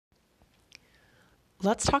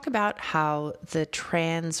let's talk about how the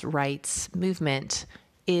trans rights movement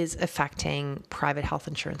is affecting private health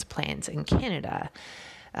insurance plans in Canada.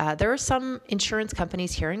 There are some insurance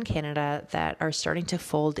companies here in Canada that are starting to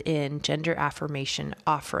fold in gender affirmation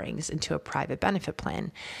offerings into a private benefit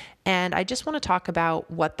plan. And I just want to talk about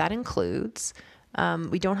what that includes.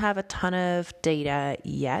 We don't have a ton of data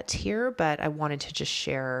yet here, but I wanted to just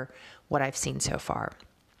share what I've seen so far.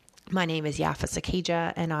 My name is Yafa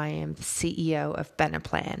Sakeja, and I am the CEO of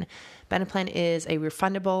Beneplan. Beneplan is a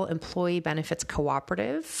refundable employee benefits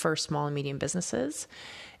cooperative for small and medium businesses.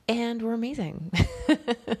 And we're amazing.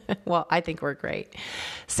 Well, I think we're great.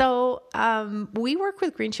 So we work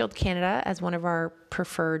with Green Shield Canada as one of our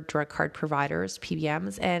preferred drug card providers,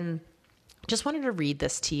 PBMs, and just wanted to read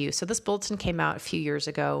this to you. So this bulletin came out a few years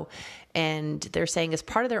ago, and they're saying as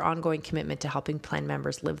part of their ongoing commitment to helping plan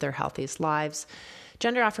members live their healthiest lives,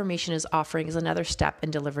 Gender Affirmation is offering is another step in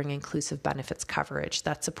delivering inclusive benefits coverage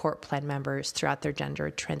that support plan members throughout their gender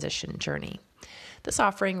transition journey. This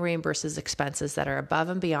offering reimburses expenses that are above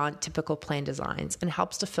and beyond typical plan designs and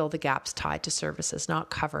helps to fill the gaps tied to services not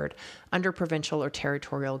covered under provincial or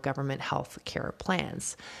territorial government health care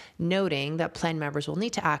plans, noting that plan members will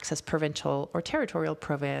need to access provincial or territorial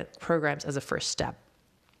programs as a first step.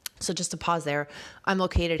 So just to pause there, I'm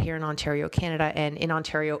located here in Ontario, Canada, and in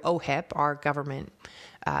Ontario, OHIP, our government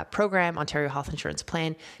program, Ontario Health Insurance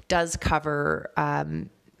Plan, does cover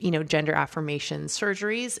gender affirmation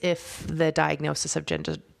surgeries if the diagnosis of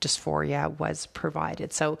gender dysphoria was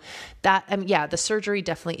provided. So that, the surgery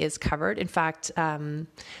definitely is covered. In fact,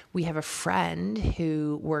 we have a friend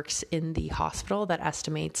who works in the hospital that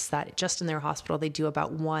estimates that just in their hospital, they do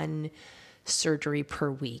about one surgery per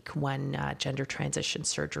week, one gender transition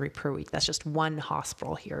surgery per week. That's just one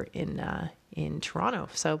hospital here in Toronto.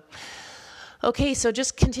 So okay, so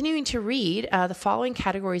just continuing to read, the following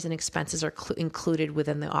categories and expenses are included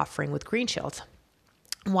within the offering with Green Shield.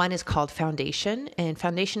 One is called Foundation, and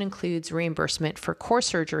Foundation includes reimbursement for core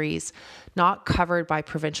surgeries not covered by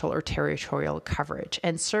provincial or territorial coverage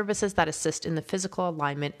and services that assist in the physical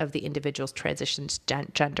alignment of the individual's transitioned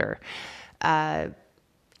gender.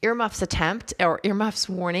 Earmuffs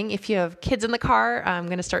warning. If you have kids in the car, I'm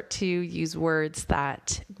going to start to use words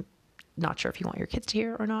that not sure if you want your kids to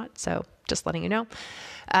hear or not. So just letting you know.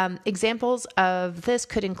 Examples of this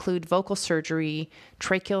could include vocal surgery,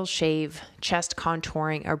 tracheal shave, chest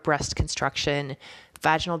contouring or breast construction,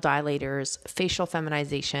 vaginal dilators, facial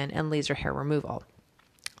feminization, and laser hair removal.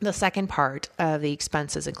 The second part of the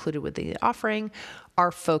expenses included with the offering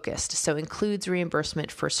are focused, so includes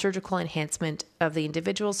reimbursement for surgical enhancement of the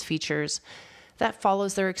individual's features that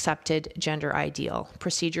follows their accepted gender ideal.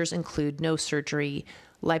 Procedures include nose surgery,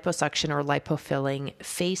 liposuction or lipofilling,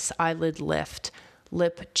 face eyelid lift,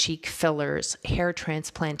 lip cheek fillers, hair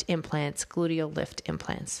transplant implants, gluteal lift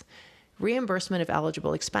implants. Reimbursement of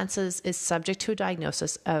eligible expenses is subject to a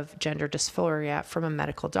diagnosis of gender dysphoria from a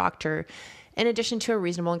medical doctor, in addition to a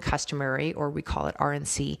reasonable and customary, or we call it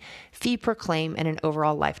RNC, fee per claim and an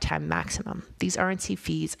overall lifetime maximum. These RNC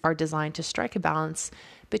fees are designed to strike a balance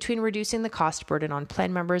between reducing the cost burden on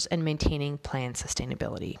plan members and maintaining plan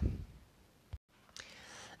sustainability.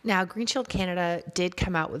 Now, Green Shield Canada did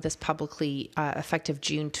come out with this publicly effective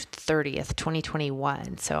June 30th,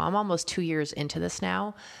 2021. So I'm almost 2 years into this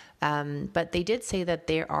now. But they did say that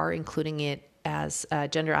they are including it as a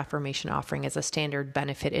gender affirmation offering as a standard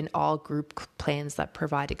benefit in all group plans that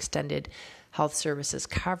provide extended health services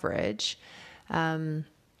coverage.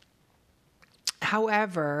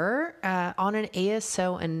 However, on an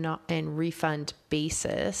ASO and refund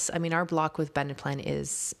basis, our block with Beneplan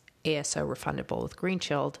is ASO refundable with Green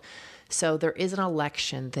Shield. So there is an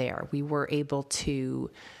election there. We were able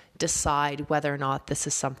to decide whether or not this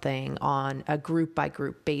is something on a group by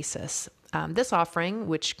group basis. This offering,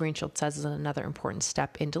 which Green Shield says is another important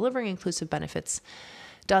step in delivering inclusive benefits,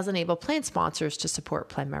 does enable plan sponsors to support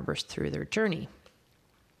plan members through their journey.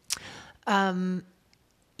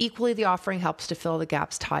 Equally, the offering helps to fill the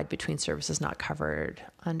gaps tied between services not covered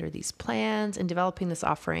under these plans. In developing this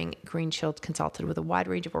offering, Green Shield consulted with a wide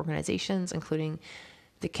range of organizations, including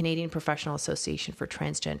the Canadian Professional Association for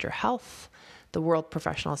Transgender Health, the World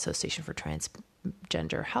Professional Association for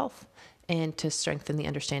Transgender Health, and to strengthen the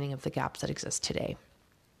understanding of the gaps that exist today.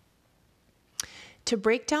 To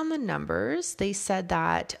break down the numbers, they said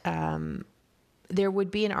that there would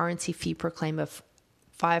be an RNC fee per claim of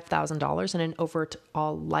 $5,000 and an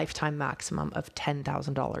overall lifetime maximum of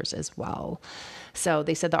 $10,000 as well. So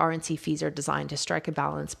they said the RNC fees are designed to strike a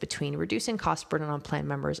balance between reducing cost burden on plan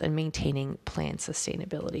members and maintaining plan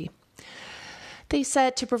sustainability. They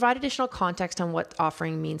said to provide additional context on what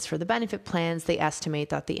offering means for the benefit plans, they estimate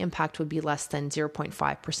that the impact would be less than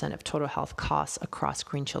 0.5% of total health costs across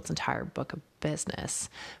Greenshield's entire book of business.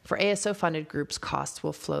 For ASO funded groups, costs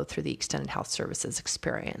will flow through the extended health services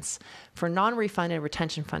experience. For non-refunded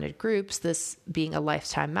retention funded groups, this being a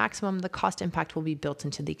lifetime maximum, the cost impact will be built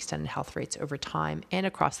into the extended health rates over time and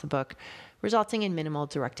across the book, resulting in minimal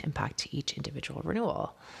direct impact to each individual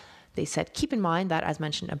renewal. They said, keep in mind that, as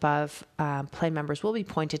mentioned above, plan members will be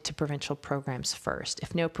pointed to provincial programs first.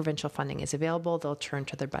 If no provincial funding is available, they'll turn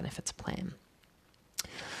to their benefits plan.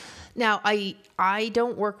 Now, I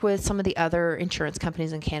don't work with some of the other insurance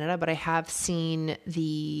companies in Canada, but I have seen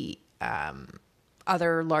the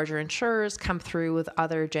other larger insurers come through with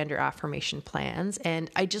other gender affirmation plans. And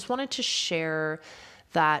I just wanted to share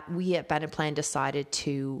that we at Beneplan decided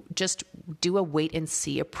to just do a wait and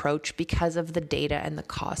see approach because of the data and the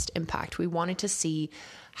cost impact. We wanted to see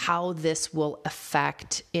how this will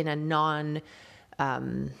affect in a non-COVID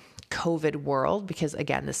world, because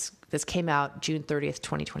again, this came out June 30th,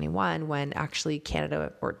 2021, when actually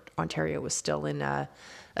Canada or Ontario was still in a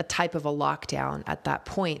type of a lockdown at that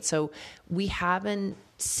point. So we haven't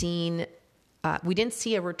seen, we didn't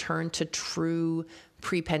see a return to true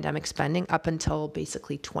pre-pandemic spending up until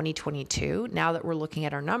basically 2022. Now that we're looking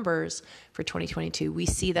at our numbers for 2022, we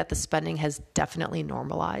see that the spending has definitely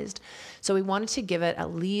normalized. So we wanted to give it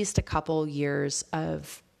at least a couple years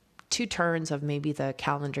of 2 turns of maybe the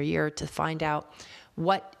calendar year to find out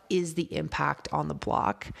what is the impact on the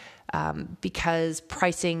block, because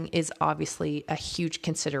pricing is obviously a huge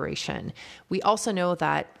consideration. We also know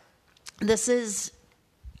that this is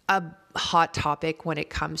a hot topic when it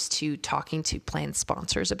comes to talking to plan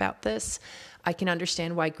sponsors about this. I can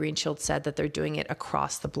understand why Greenshield said that they're doing it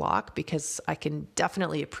across the block, because I can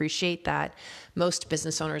definitely appreciate that most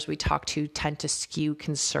business owners we talk to tend to skew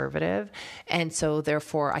conservative. And so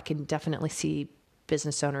therefore I can definitely see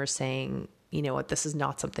business owners saying, you know what, this is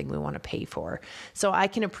not something we want to pay for. So I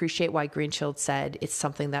can appreciate why Greenshield said it's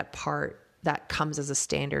something that comes as a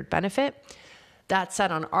standard benefit. That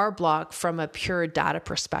said, on our block, from a pure data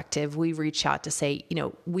perspective, we reach out to say, you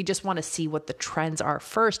know, we just want to see what the trends are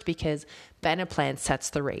first, because Beneplan sets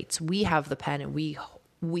the rates. We have the pen and we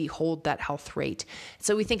hold that health rate.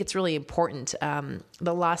 So we think it's really important.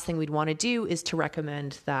 The last thing we'd want to do is to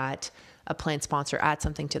recommend that a plan sponsor add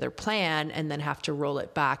something to their plan and then have to roll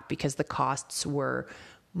it back because the costs were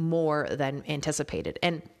more than anticipated.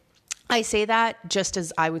 And I say that just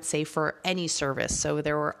as I would say for any service. So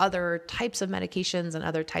there were other types of medications and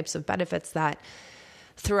other types of benefits that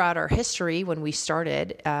throughout our history, when we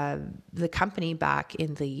started the company back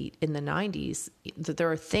in the 90s, that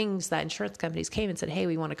there are things that insurance companies came and said, hey,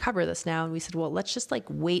 we want to cover this now. And we said, well, let's just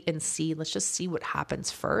wait and see. Let's just see what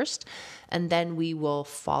happens first. And then we will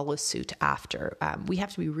follow suit after. We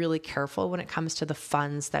have to be really careful when it comes to the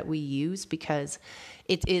funds that we use, because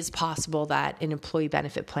it is possible that an employee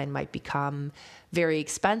benefit plan might become very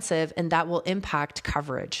expensive, and that will impact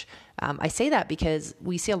coverage. I say that because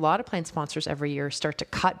we see a lot of plan sponsors every year start to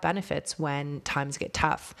cut benefits when times get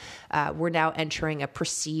tough. We're now entering a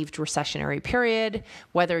perceived recessionary period,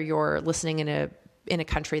 whether you're listening in a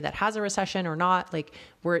country that has a recession or not.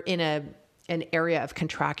 We're in an area of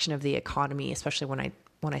contraction of the economy, especially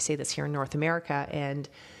when I say this here in North America. And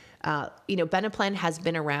Beneplan has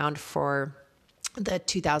been around for the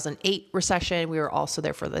 2008 recession. We were also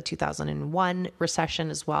there for the 2001 recession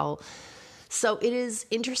as well. So it is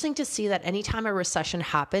interesting to see that anytime a recession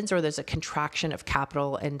happens or there's a contraction of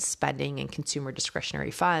capital and spending and consumer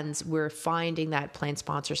discretionary funds, we're finding that plan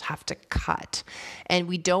sponsors have to cut. And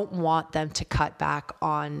we don't want them to cut back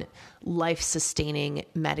on life-sustaining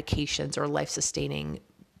medications or life-sustaining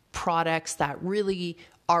products that really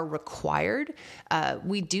are required.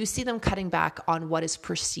 We do see them cutting back on what is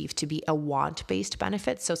perceived to be a want-based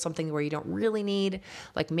benefit. So something where you don't really need,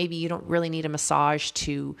 like maybe you don't really need a massage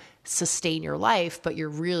to sustain your life, but you're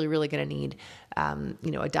really, really going to need,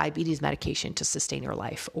 a diabetes medication to sustain your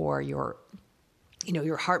life, or your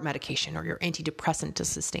heart medication or your antidepressant to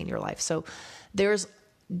sustain your life. So there's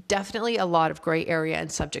definitely a lot of gray area and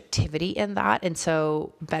subjectivity in that. And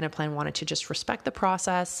so Beneplan wanted to just respect the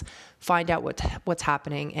process, find out what's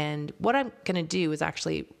happening. And what I'm going to do is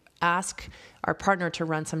actually ask our partner to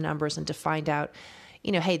run some numbers and to find out,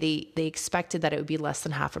 hey, they expected that it would be less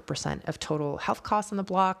than 0.5% of total health costs on the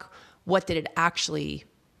block. What did it actually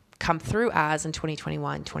come through as in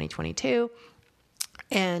 2021, 2022?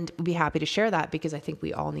 And we'd be happy to share that, because I think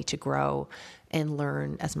we all need to grow and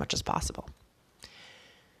learn as much as possible.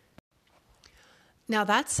 Now,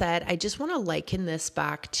 that said, I just want to liken this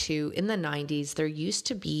back to in the 90s, there used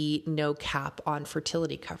to be no cap on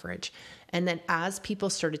fertility coverage. And then as people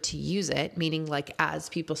started to use it, meaning like as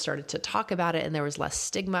people started to talk about it and there was less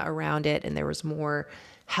stigma around it and there was more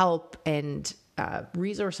help and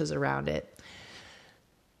resources around it,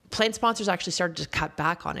 plan sponsors actually started to cut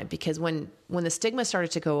back on it, because when the stigma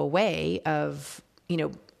started to go away of,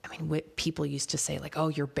 people used to say like, oh,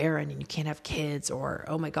 you're barren and you can't have kids, or,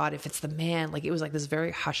 oh my God, if it's the man, like it was like this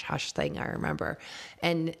very hush hush thing, I remember.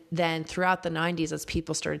 And then throughout the 90s, as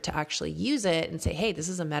people started to actually use it and say, hey, this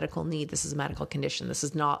is a medical need, this is a medical condition, this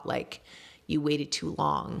is not like you waited too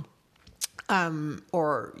long,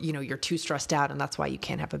 or, you're too stressed out and that's why you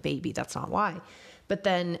can't have a baby. That's not why. But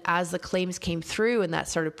then as the claims came through and that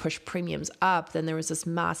started to push premiums up, then there was this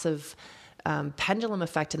massive pendulum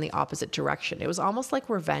effect in the opposite direction. It was almost like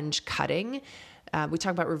revenge cutting. We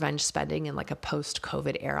talk about revenge spending in like a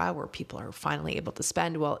post-COVID era where people are finally able to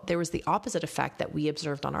spend. Well, there was the opposite effect that we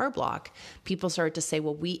observed on our block. People started to say,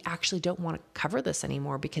 well, we actually don't want to cover this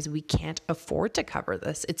anymore because we can't afford to cover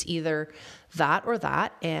this. It's either that or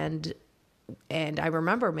that. And I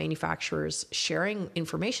remember manufacturers sharing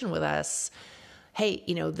information with us. Hey,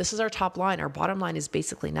 this is our top line. Our bottom line is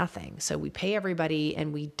basically nothing. So we pay everybody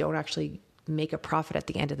and we don't actually make a profit at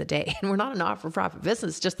the end of the day. And we're not a not-for-profit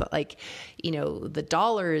business, just that the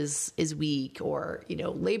dollar is weak, or,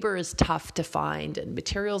 labor is tough to find and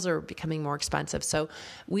materials are becoming more expensive. So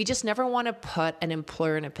we just never want to put an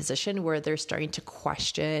employer in a position where they're starting to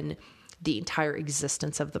question the entire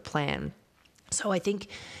existence of the plan. So I think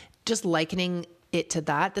just likening it to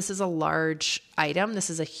that, this is a large item. This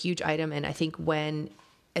is a huge item. And I think when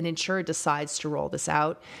an insurer decides to roll this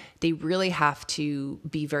out, they really have to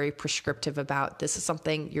be very prescriptive about, this is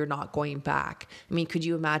something you're not going back. I mean, could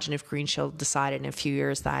you imagine if Green Shield decided in a few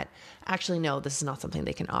years that actually, no, this is not something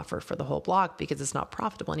they can offer for the whole block because it's not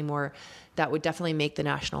profitable anymore? That would definitely make the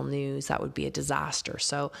national news. That would be a disaster.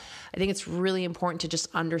 So I think it's really important to just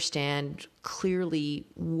understand clearly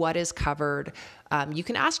what is covered. You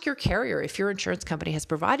can ask your carrier, if your insurance company has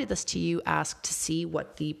provided this to you, ask to see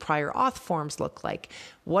what the prior auth forms look like.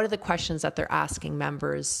 What are the questions that they're asking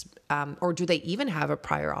members? Or do they even have a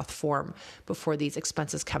prior auth form before these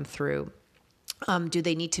expenses come through? Do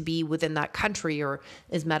they need to be within that country, or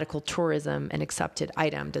is medical tourism an accepted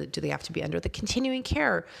item? Do they have to be under the continuing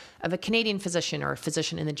care of a Canadian physician or a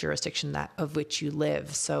physician in the jurisdiction of which you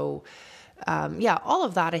live? So all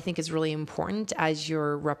of that I think is really important as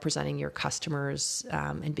you're representing your customers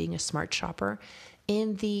and being a smart shopper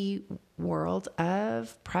in the world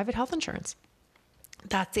of private health insurance.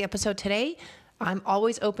 That's the episode today. I'm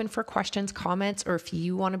always open for questions, comments, or if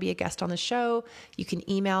you want to be a guest on the show, you can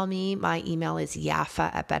email me. My email is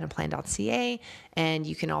yafa@benaplan.ca, and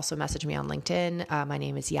you can also message me on LinkedIn. My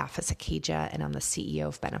name is Yafa Sakija, and I'm the CEO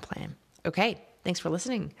of Benaplan. Okay, thanks for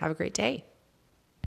listening. Have a great day.